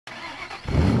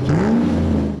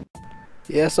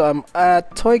Yeah, so I'm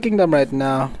at Toy Kingdom right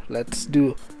now. Let's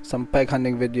do some peg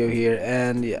hunting video here,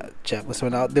 and yeah, check this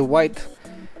one out. The white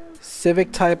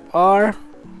Civic Type R,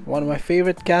 one of my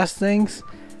favorite castings.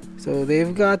 So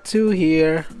they've got two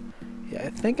here. Yeah, I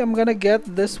think I'm gonna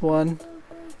get this one.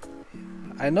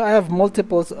 I know I have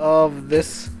multiples of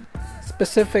this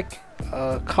specific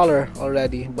color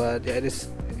already, but yeah, it is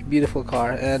a beautiful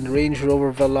car. And Range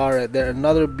Rover Velar right there,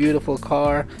 another beautiful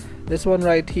car. This one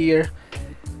right here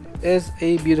is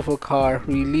a beautiful car,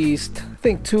 released I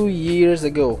think 2 years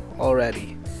ago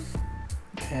already.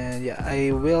 And yeah,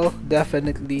 I will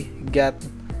definitely get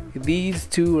these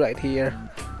two right here.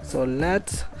 So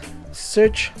let's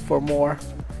search for more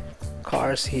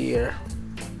cars here.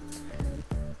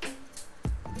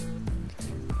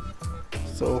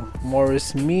 So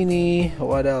Morris Mini,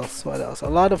 what else? A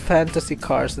lot of fantasy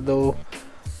cars though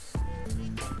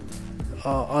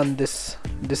on this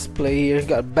display here.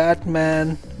 Got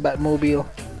Batman, Batmobile,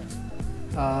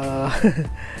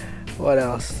 what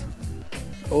else?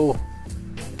 Oh,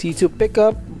 T2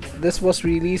 pickup. This was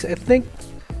released I think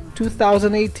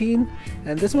 2018,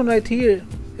 and this one right here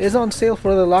is on sale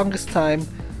for the longest time,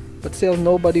 but still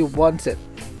nobody wants it.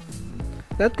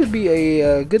 That could be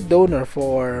a good donor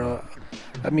for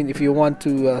I mean, if you want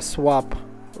to swap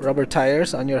rubber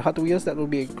tires on your Hot Wheels, that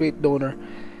would be a great donor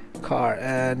car.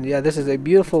 And yeah, this is a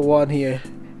beautiful one here,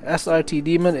 SRT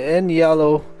Demon in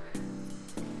yellow.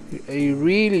 A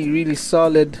really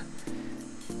solid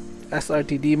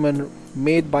SRT Demon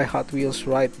made by Hot Wheels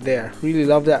right there. Really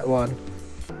love that one.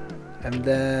 And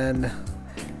then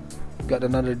got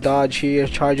another Dodge here,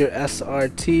 Charger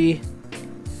SRT.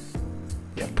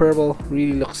 Yeah, purple,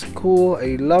 really looks cool.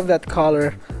 I love that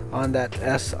color on that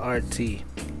SRT.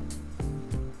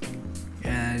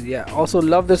 And yeah, also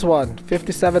love this one,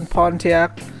 57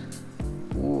 Pontiac.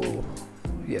 Ooh,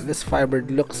 yeah, this fiber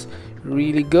looks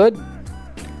really good.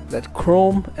 That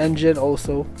chrome engine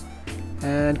also,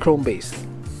 and chrome base.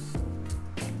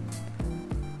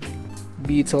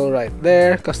 Beetle right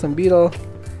there, custom Beetle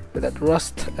with that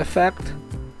rust effect.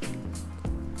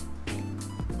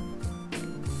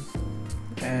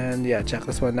 And yeah, check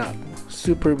this one out,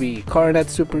 Super B, Coronet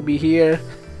Super B here.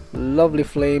 Lovely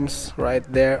flames right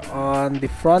there on the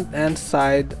front and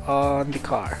side on the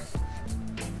car.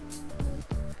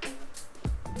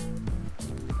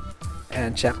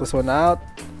 And check this one out,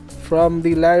 from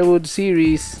the Larrywood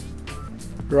series,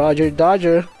 Roger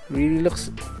Dodger. Really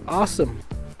looks awesome.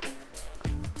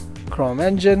 Chrome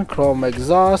engine, chrome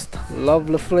exhaust,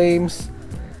 lovely flames.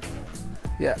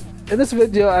 Yeah, in this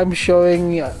video I'm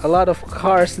showing a lot of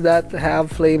cars that have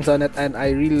flames on it, and I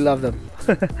really love them.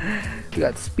 We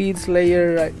got Speed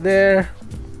Slayer right there,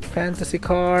 fantasy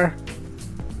car.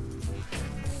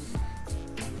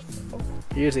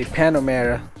 Here's a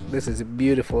Panamera. This is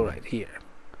beautiful right here.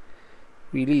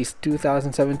 Released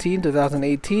 2017,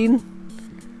 2018.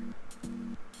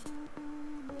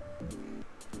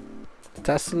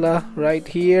 Tesla right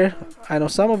here. I know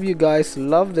some of you guys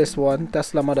love this one,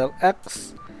 Tesla Model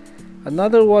X.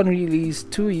 Another one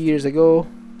released 2 years ago.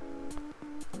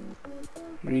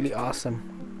 Really awesome.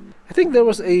 I think there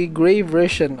was a gray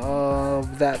version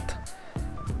of that,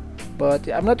 but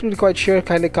yeah, I'm not really quite sure.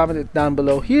 Kindly comment it down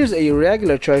below. Here's a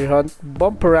regular treasure hunt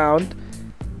bump around.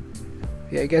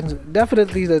 Yeah, again,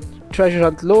 definitely the treasure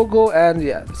hunt logo, and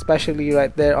yeah, especially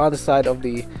right there on the side of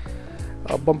the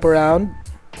bump around.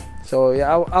 So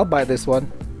yeah, I'll buy this one.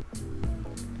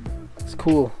 It's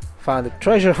cool. Found a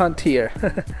treasure hunt here.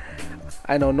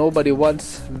 I know nobody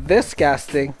wants this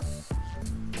casting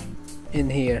in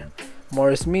here.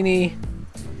 Morris Mini.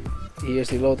 Here's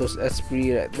the Lotus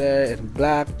Esprit right there in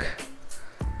black.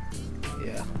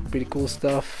 Yeah, pretty cool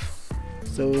stuff.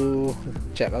 So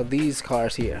check out these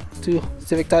cars here. Two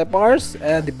Civic Type Rs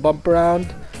and the bump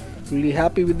around. Really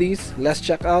happy with these. Let's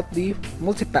check out the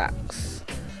multi-packs.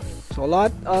 So a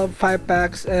lot of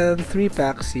 5-packs and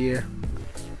 3-packs here.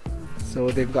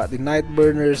 So they've got the Night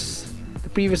Burners, the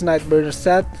previous Night Burner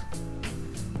set.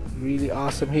 Really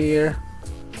awesome here.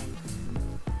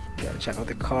 Yeah, check out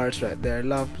the cars right there.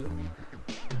 Love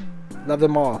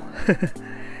them all.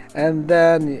 And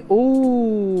then,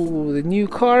 ooh, the new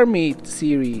Car Meet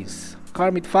series,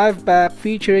 Car Meet 5-pack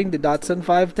featuring the Datsun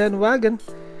 510 wagon.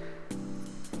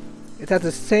 It has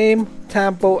the same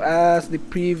tempo as the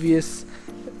previous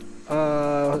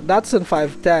Datsun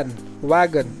 510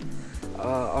 wagon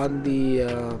on the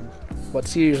what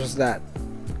series was that?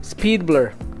 Speed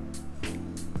Blur.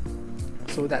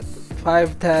 So that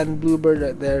 510 Bluebird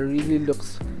right there really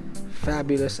looks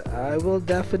fabulous. I will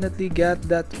definitely get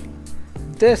that.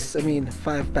 This, I mean,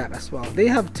 5-pack as well. They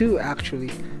have 2 actually,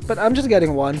 but I'm just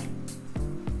getting 1.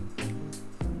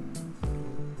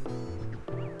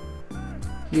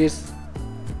 Here's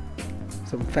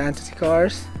some fantasy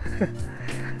cars.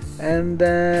 And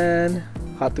then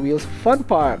Hot Wheels Fun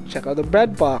Park. Check out the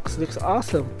bread box, looks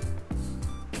awesome.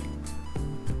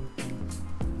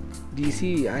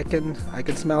 DC, I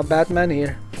can smell Batman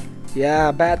here.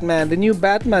 Yeah, Batman, the new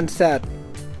Batman set.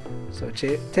 So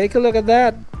take a look at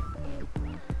that.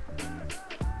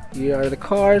 Here are the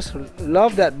cars.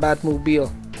 Love that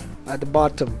Batmobile at the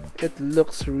bottom. It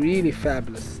looks really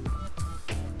fabulous.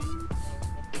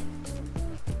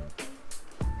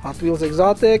 Hot Wheels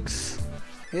Exotics.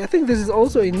 Yeah, I think this is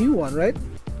also a new one, right?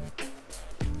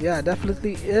 Yeah,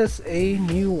 definitely is a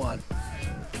new one.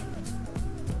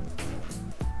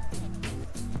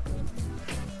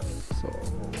 So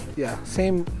yeah,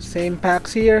 same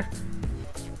packs here.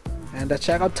 And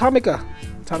check out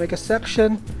Tomica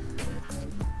section.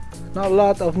 Not a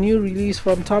lot of new release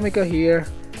from Tomica here.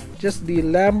 Just the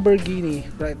Lamborghini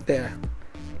right there.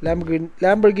 Lamborghini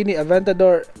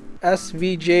Aventador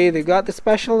SVJ. They got the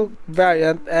special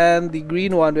variant and the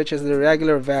green one, which is the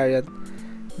regular variant.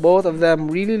 Both of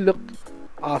them really look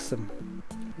awesome,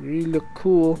 really look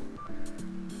cool.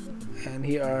 And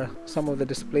here are some of the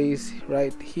displays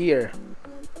right here.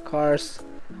 Cars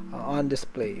on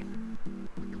display.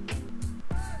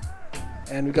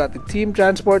 And we got the team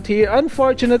transport here.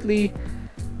 Unfortunately,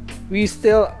 we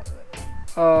still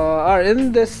are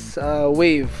in this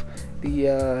wave,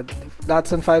 the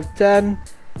datsun 510,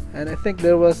 and I think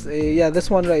there was a this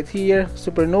one right here,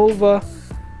 Supernova.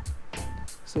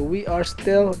 So we are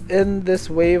still in this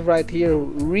wave right here.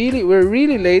 We're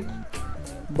really late,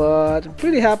 but I'm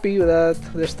pretty happy that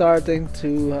they're starting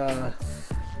to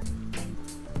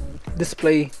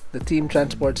display the team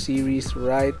transport series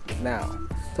right now.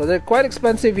 So they're quite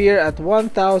expensive here at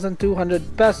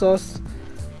 1,200 pesos.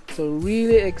 So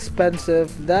really expensive.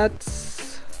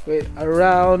 That's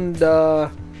around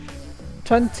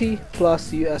 20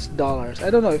 plus US dollars. I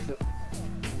don't know if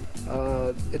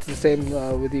it's the same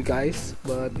with you guys,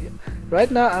 but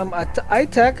right now I'm at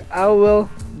Itech. I will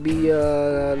be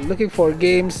looking for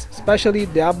games, especially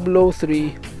Diablo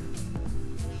 3.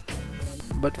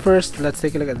 But first, let's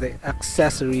take a look at the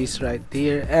accessories right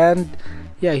here. And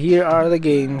yeah, here are the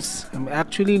games. I'm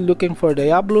actually looking for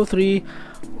Diablo 3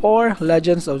 or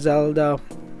Legends of Zelda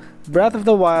Breath of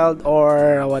the Wild,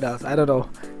 or what else, I don't know.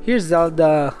 Here's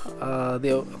Zelda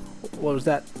what was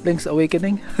that, Link's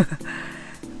Awakening.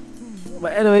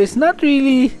 But anyways, not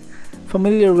really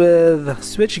familiar with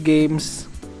Switch games,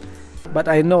 but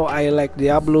I know I like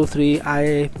Diablo 3.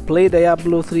 I played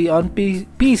Diablo 3 on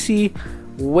PC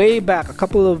way back a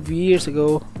couple of years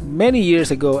ago, many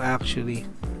years ago actually.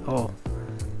 Oh,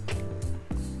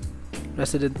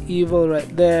 Resident Evil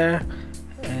right there.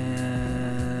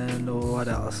 And what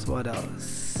else?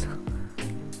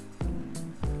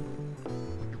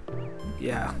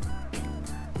 Yeah,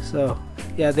 so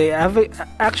yeah, they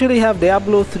actually have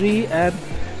Diablo 3, and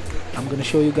I'm gonna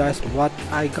show you guys what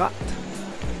I got.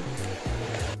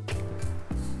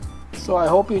 So I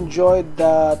hope you enjoyed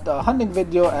that hunting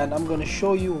video, and I'm gonna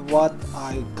show you what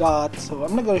I got. So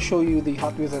I'm not gonna show you the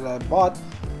Hot Wheels that I bought.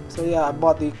 So yeah, I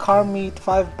bought the Car Meet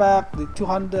 5-pack, the 2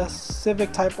 Honda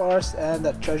Civic Type Rs, and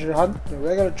that Treasure Hunt, the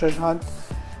regular Treasure Hunt.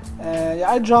 And yeah,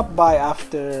 I dropped by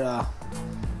after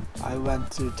I went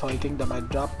to Toy Kingdom. I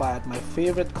dropped by at my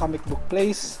favorite comic book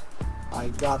place. I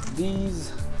got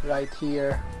these right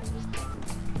here.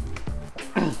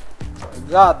 I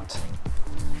got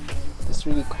this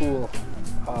really cool,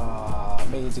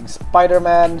 amazing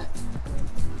Spider-Man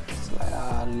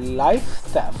Life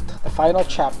Theft, the final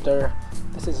chapter.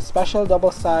 This is a special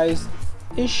double-sized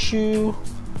issue,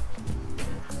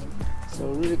 so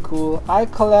really cool. I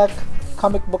collect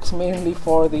comic books mainly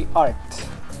for the art.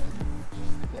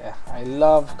 Yeah, I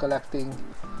love collecting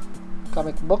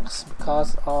comic books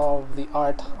because of the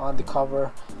art on the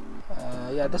cover.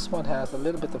 Yeah, this one has a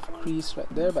little bit of crease right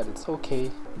there, but it's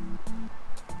okay.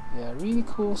 Yeah, really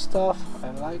cool stuff.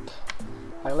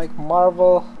 I like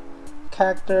Marvel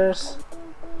characters,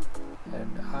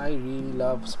 and I really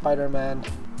love Spider-Man.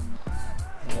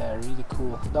 Yeah, really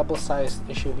cool. Double-sized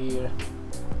issue here.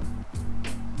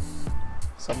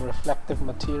 Some reflective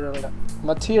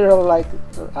material like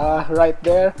right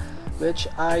there, which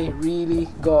I really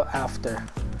go after.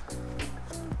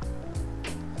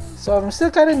 So I'm still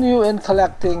kind of new in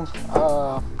collecting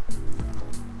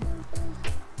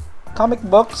comic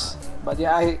books, but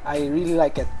yeah, I really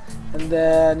like it. And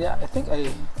then yeah, I think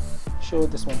I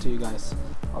showed this one to you guys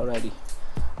already.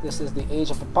 This is the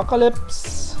Age of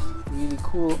Apocalypse. Really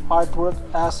cool artwork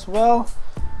as well.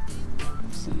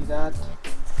 See that?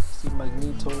 See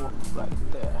Magneto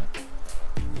right there.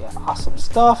 Yeah, awesome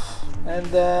stuff. And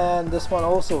then this one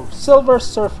also, Silver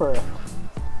Surfer.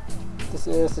 This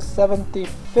is the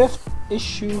 75th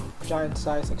issue, giant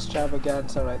size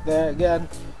extravaganza right there. Again,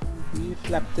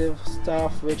 reflective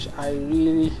stuff which I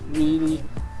really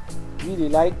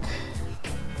like.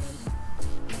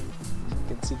 You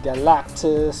can see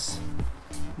Galactus,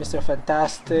 Mr.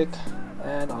 Fantastic,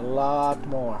 and a lot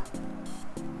more.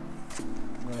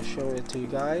 I'm gonna show it to you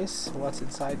guys what's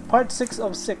inside part 6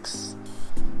 of 6.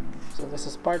 So this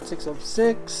is part 6 of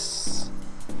 6.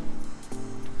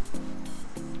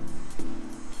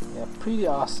 Yeah, pretty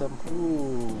awesome.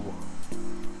 Ooh.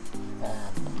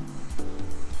 And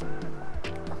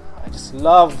I just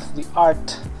love the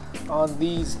art on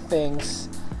these things.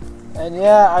 And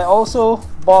yeah, I also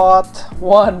bought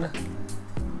one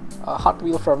Hot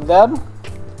Wheel from them,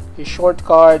 a short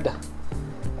card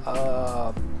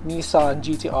Nissan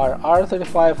GTR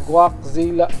R35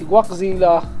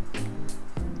 Guaczilla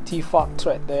T-Fox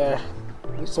right there.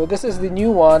 So this is the new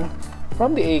one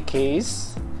from the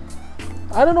AKs.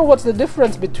 I don't know what's the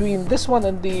difference between this one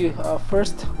and the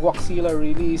first Guaczilla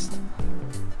released.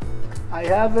 I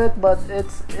have it, but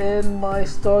it's in my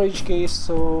storage case,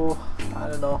 so I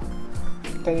don't know.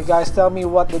 Can you guys tell me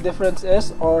what the difference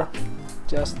is, or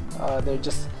just they're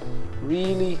just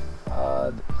really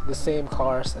the same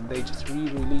cars and they just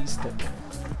re-released it?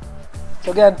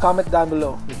 So again, comment down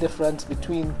below the difference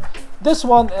between this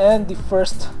one and the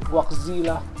first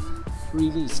Guaczilla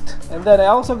released. And then I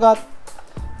also got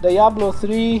Diablo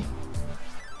 3.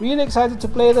 Really excited to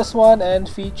play this one and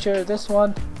feature this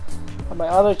one on my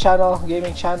other channel,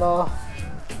 gaming channel,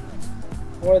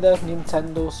 for the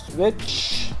Nintendo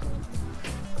Switch.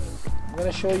 I'm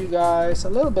gonna show you guys a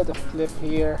little bit of clip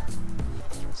here,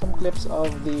 some clips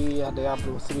of the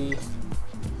Diablo 3.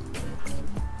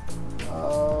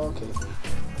 Okay,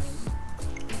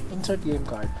 insert game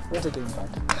card. Where's the game card?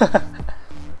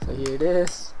 So here it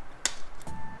is.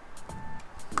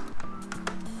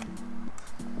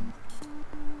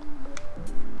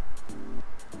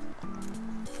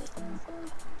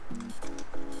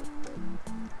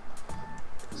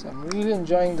 So I'm really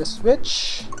enjoying the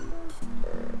Switch.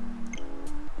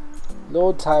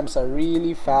 Load times are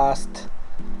really fast.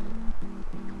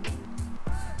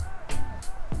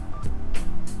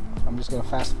 I'm just gonna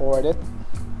fast forward it.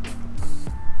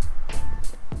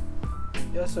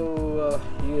 Yeah, so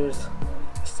here's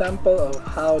a sample of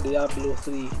how Diablo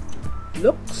 3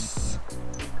 looks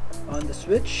on the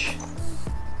Switch.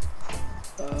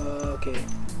 Okay,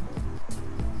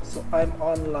 so I'm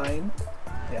online.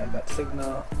 Yeah, I got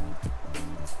signal.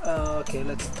 Okay,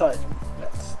 let's start.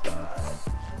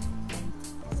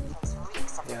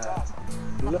 Yeah,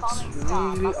 looks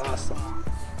really awesome.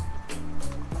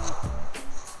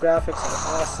 Graphics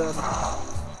are awesome.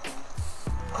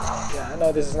 Yeah, I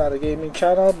know this is not a gaming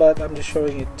channel, but I'm just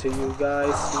showing it to you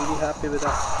guys. Really happy with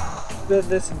that, with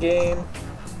this game.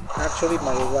 Actually,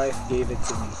 my wife gave it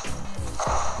to me.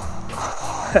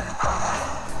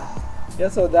 Yeah,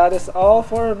 so that is all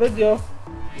for our video.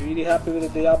 Really happy with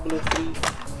the Diablo 3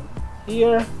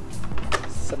 here.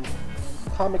 Some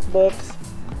comic books.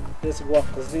 This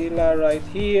Guaczilla right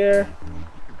here.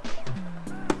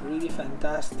 Really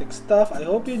fantastic stuff. I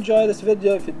hope you enjoyed this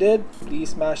video. If you did, please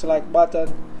smash the like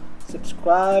button.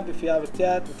 Subscribe if you haven't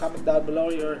yet. And comment down below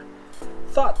your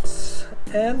thoughts.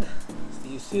 And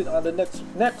see you soon on the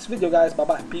next video, guys. Bye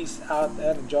bye. Peace out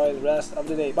and enjoy the rest of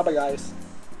the day. Bye bye, guys.